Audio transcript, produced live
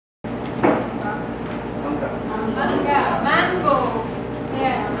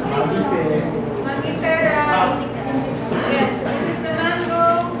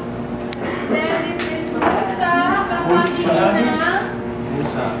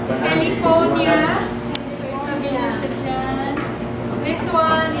Heliconia. So, itabi na siya dyan. This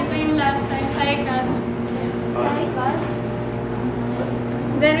one, ito yung last time, Cycas.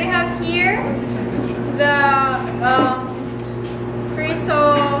 Then we have here the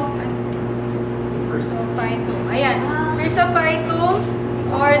Chrysophytum. Ayan, Chrysophytum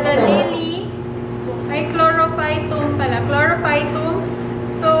or the lily. Ay, Chlorophytum pala. Chlorophytum.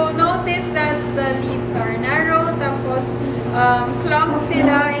 So, notice that the leaves are narrow, tapos clumped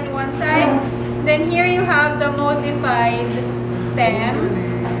sila in one side. Then here you have the modified stem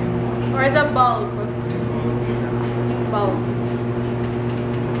or the bulb.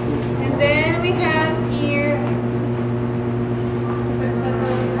 And then we have here,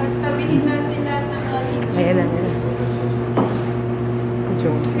 tabihin natin lahat ng leaves.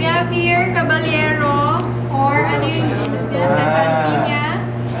 We have here Caballero or ano yung genus nila sa Anthophyta.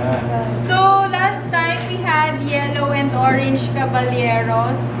 So last time we had yellow and orange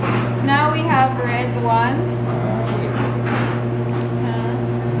Caballeros. Now we have red ones.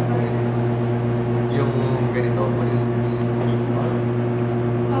 Yung ganito, what is this?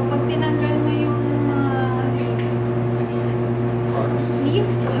 Pag tinanggal mo yung leaf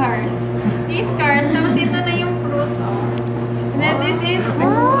scars. Leaf scars. Tapos ito na yung fruit. And then this is...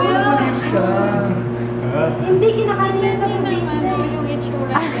 Hindi kinakain yan sa probinsya. Yung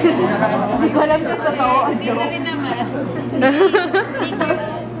itsura. Hindi ko alam sa totoo. Hindi na rin naman.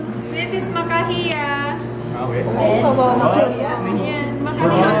 This is Makahiya. Ayan,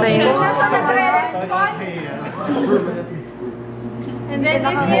 Makahiya. And then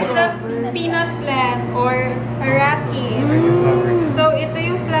this is the peanut plant or arachis. So ito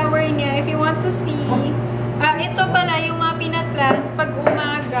yung flower niya. If you want to see, ito pala yung mga peanut plant. Pag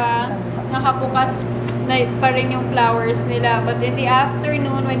umaga, nakabukas na pa rin yung flowers nila. But in the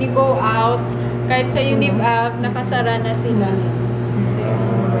afternoon, when you go out, kahit sa Univ-Av, nakasara na sila. So,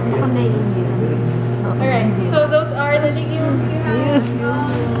 alright, so those are the legumes you have.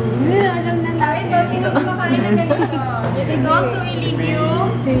 Alam na natin. Ito, sino kumakain na ganito? This is also a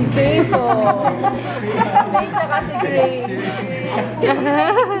legume. Si Faye po. Faye tsaka si Grace.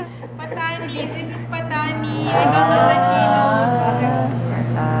 Patani. This is patani. I don't know the genus.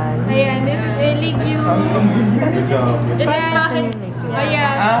 Ayan, this is a legume.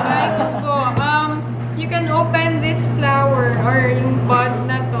 Ayan, sa bahay ko. You can open this flower or yung bud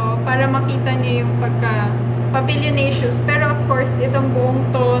na to para makita niyo yung papilionaceous. Pero of course, itong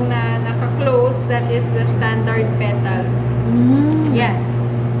buong to na naka-close, that is the standard petal. Yeah.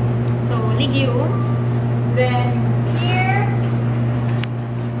 So, legumes. Then, here,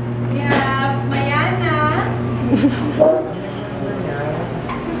 we have Mayana.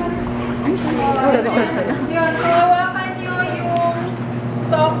 Yun, so hawakan nyo yung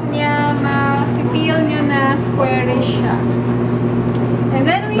stalk niya, ma-feel nyo na squarish siya. And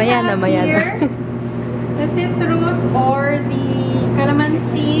then we have here the citrus or the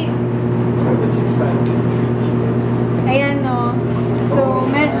calamansi. Ayan, no. So,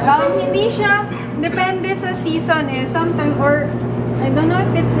 hindi siya, depende sa season eh. Sometimes, or I don't know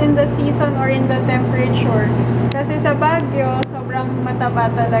if it's in the season or in the temperature. Kasi sa Baguio, sobrang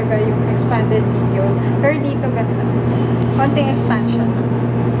mataba talaga yung expanded legume. Pero dito ganda. Konting expansion.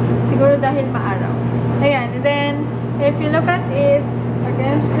 Siguro dahil maaraw. Ayan. And then, if you look at it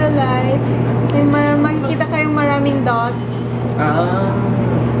against the light, makikita kayong maraming dots.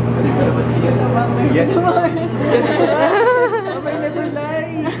 Yes. Yes. I never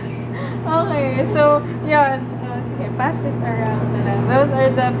lie. Okay. So, yun. Sige, pass it around na lang. Those are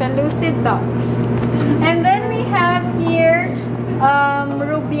the pellucid dots. And then we have here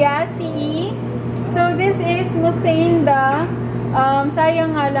Rubiaceae. So this is Museinda.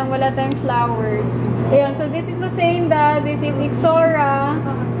 Sayang nga lang wala tayong flowers. Ayan, so this is Museinda. This is Ixora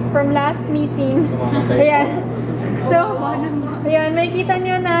from last meeting. Ayan. So, ayan, may kita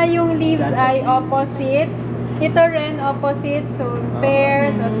nyo na yung leaves ay opposite. Ito rin opposite. So,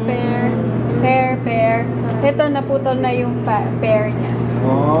 pair, tapos pair, pair, pair. Ito, naputol na yung pair niya.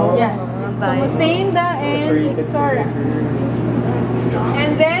 Yeah. So, Museinda and Ixora.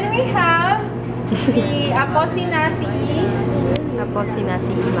 And then we have the Apocynaceae.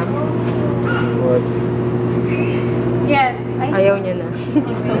 Apocynaceae, ma'am. Yan. Ayaw niya na.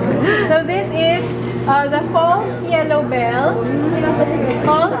 So, this is the false yellow bell.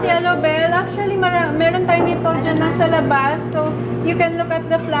 False yellow bell. Actually, meron tayo nito dyan lang sa labas. So, you can look at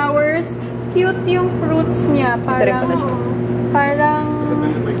the flowers. Cute yung fruits niya.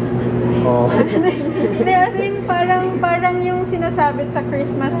 Hindi, as in, parang yung sinasabit sa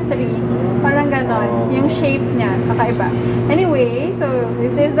Christmas tree. Parang ganon. Yung shape niya. Kakaiba. Anyway, so,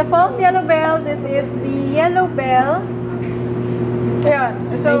 this is the false yellow bell. This is the yellow bell. So, yun.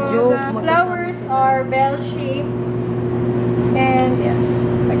 So, the flowers are bell-shaped. And, yeah.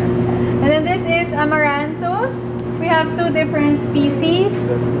 Second. And then this is amaranthus. We have 2 different species.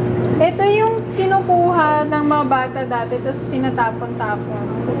 Ito yung kinukuha ng mga bata dati, tapos tinatapon-tapon.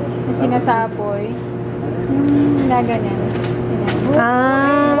 Sinasapoy. Na ganyan.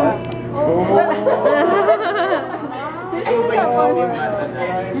 Ah.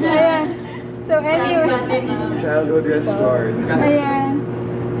 Ayan. So, anyway. Childhood restored. Ayan.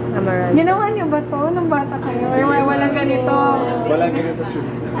 Amaranthus. Ginawa niyo ba to nung bata kayo? Or walang ganito? Walang ganito siya.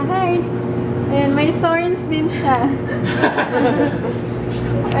 Hi. Ayan, may thorns din siya.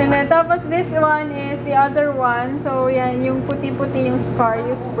 And then, tapos this one is the other one. So, yan, yung puti-puti yung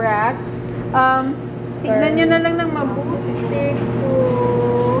scarius brax. Tignan nyo na lang ng mabuti.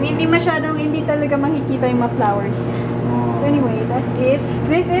 Hindi talaga makikita yung mga flowers. So, anyway, that's it.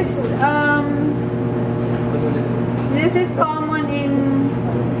 This is common in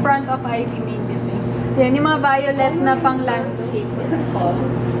front of ivy mainly. Yan, yung mga violet na pang landscape.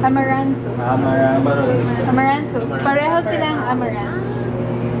 Amaranthus. Amaranthus. Pareho silang amaranthus.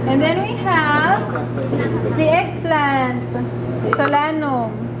 And then we have the eggplant. Solanum.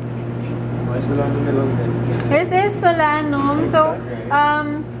 This is solanum. So,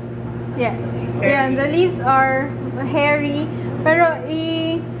 yes. Yan, the leaves are hairy. Pero,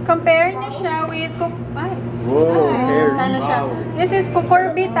 i-compare niya siya with This is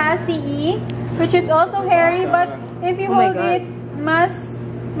Cucurbitaceae, which is also hairy, but if you hold it, mas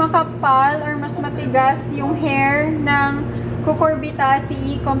makapal or mas matigas yung hair ng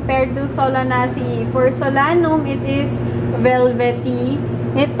Cucurbitaceae compared to Solanaceae. For Solanum, it is velvety.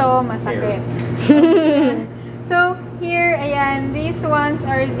 Ito, masakit. So, here, ayan, these ones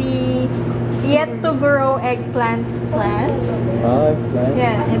are the yet to grow eggplant plants. Eggplant?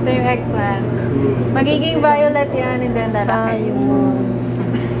 Yan, ito yung eggplant. Magiging violet yan and then lalaki yung...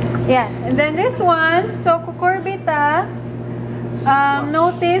 Yan. And then this one, so Cucurbita,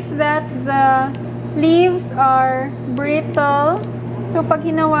 notice that the leaves are brittle. So, pag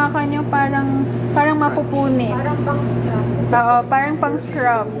hinawakan nyo, parang mapupunit. Parang pang scrub. Oo, parang pang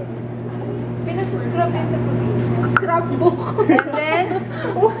scrub. Pinasa-scrub yan sa scrapbook.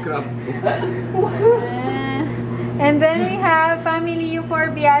 And then we have family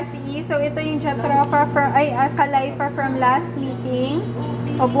Euphorbiaceae. So, ito yung Jatropha Califa from last meeting.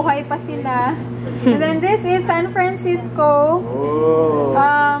 O, buhay pa sila. And then this is San Francisco.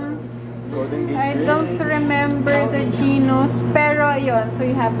 I don't remember the genus, pero yun. So,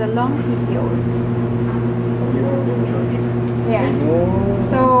 you have the long petioles. Yeah.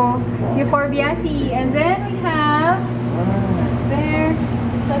 So, Euphorbiaceae. And then we have there.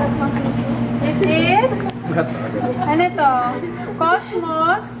 This is ano to?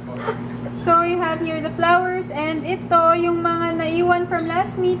 Cosmos. So, you have here the flowers. And ito, yung mga naiwan from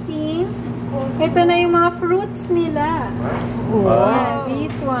last meeting. Ito na yung mga fruits nila. Yeah,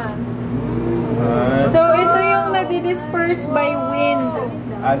 these ones. So, ito yung nadi-disperse by wind.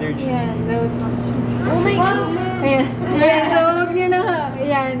 Allergy. Yan, those ones. Oh my God! Ayan. Ayan, so huwag nyo na ha.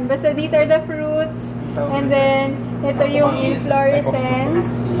 Ayan, basta these are the fruits. And then, ito yung inflorescence.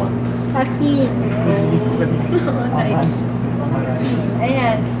 Aki.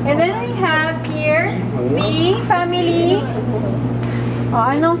 Ayan. And then we have here the family.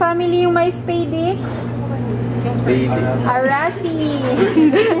 Anong family yung may spadix? Araceae.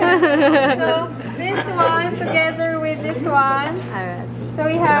 So, this one together with this one. Araceae. So,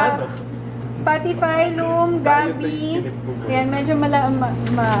 we have Phylum, Gabi. Ayan, medyo nagkuha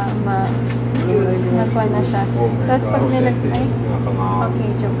na siya. Tapos pag nilagay, okay,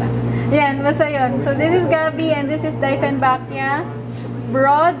 joke lang. Ayan, basta yun. So, this is Gabi and this is Dieffenbachia.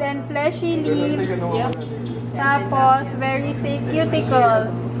 Broad and fleshy leaves. Tapos, very thick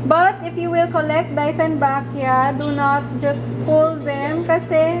cuticle. But, if you will collect Dieffenbachia, do not just pull them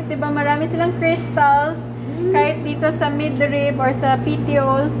kasi, di ba, marami silang crystals kahit dito sa midrib or sa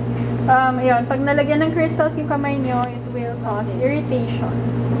petiole. Ayun, pag nalagyan ng crystals yung kamay nyo, it will cause irritation.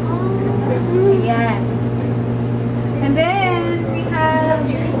 Ayan. And then, we have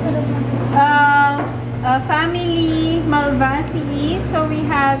family Malvaceae. So, we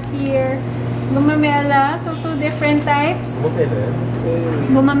have here Gumamela. So, 2 different types.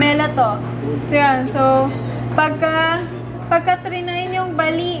 Gumamela to. So, yan. So, pagka trinay yung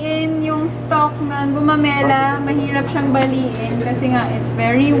baliin yung stalk ng gumamela, mahirap siyang baliin kasi nga, it's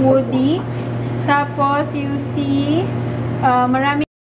very woody. Tapos, you see, marami